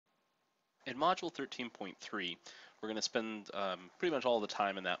In Module 13.3, we're going to spend pretty much all the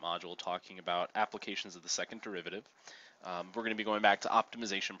time in that module talking about applications of the second derivative. We're going to be going back to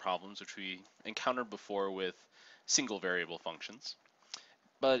optimization problems, which we encountered before with single variable functions.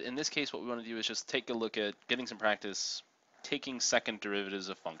 But in this case, what we want to do is just take a look at getting some practice taking second derivatives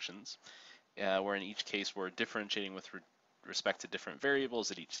of functions, where in each case we're differentiating with respect to different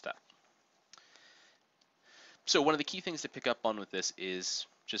variables at each step. So one of the key things to pick up on with this is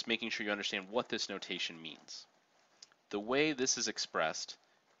just making sure you understand what this notation means. The way this is expressed,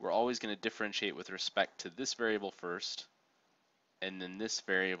 we're always going to differentiate with respect to this variable first, and then this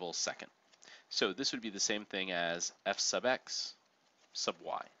variable second. So this would be the same thing as f sub x sub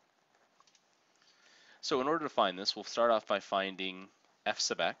y. So in order to find this, we'll start off by finding f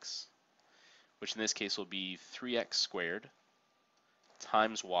sub x, which in this case will be 3x squared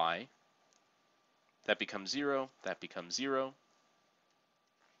times y. That becomes 0, that becomes 0.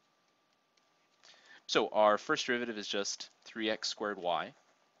 So our first derivative is just 3x squared y.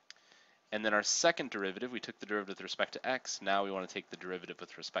 And then our second derivative, we took the derivative with respect to x. Now we want to take the derivative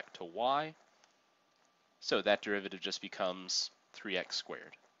with respect to y. So that derivative just becomes 3x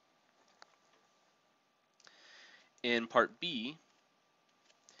squared. In part B,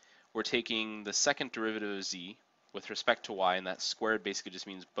 we're taking the second derivative of z with respect to y, and that squared basically just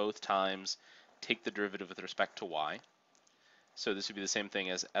means both times take the derivative with respect to y. So this would be the same thing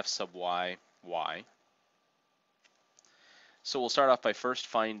as f sub y, y. So we'll start off by first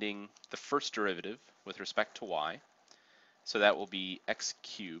finding the first derivative with respect to y. So that will be x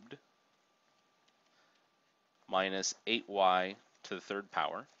cubed minus 8y to the third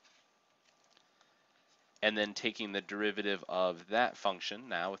power. And then taking the derivative of that function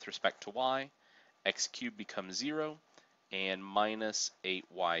now with respect to y, x cubed becomes 0, and minus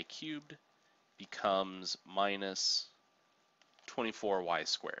 8y cubed becomes minus 24y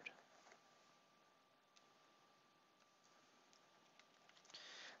squared.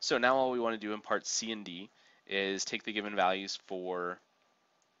 So now all we want to do in parts C and D is take the given values for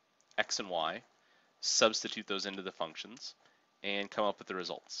x and y, substitute those into the functions, and come up with the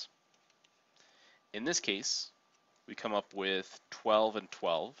results. In this case, we come up with 12 and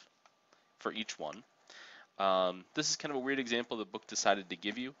 12 for each one. This is kind of a weird example the book decided to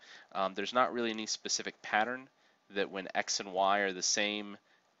give you. There's not really any specific pattern that when x and y are the same,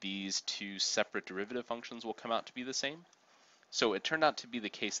 these two separate derivative functions will come out to be the same. So it turned out to be the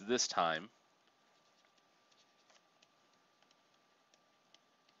case this time.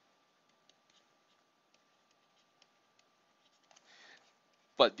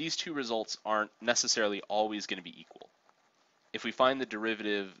 But these two results aren't necessarily always going to be equal. If we find the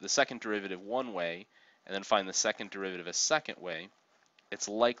derivative, the second derivative one way, and then find the second derivative a second way, it's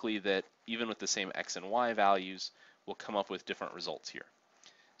likely that even with the same x and y values, we'll come up with different results here.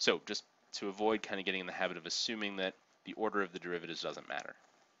 So just to avoid kind of getting in the habit of assuming that the order of the derivatives doesn't matter.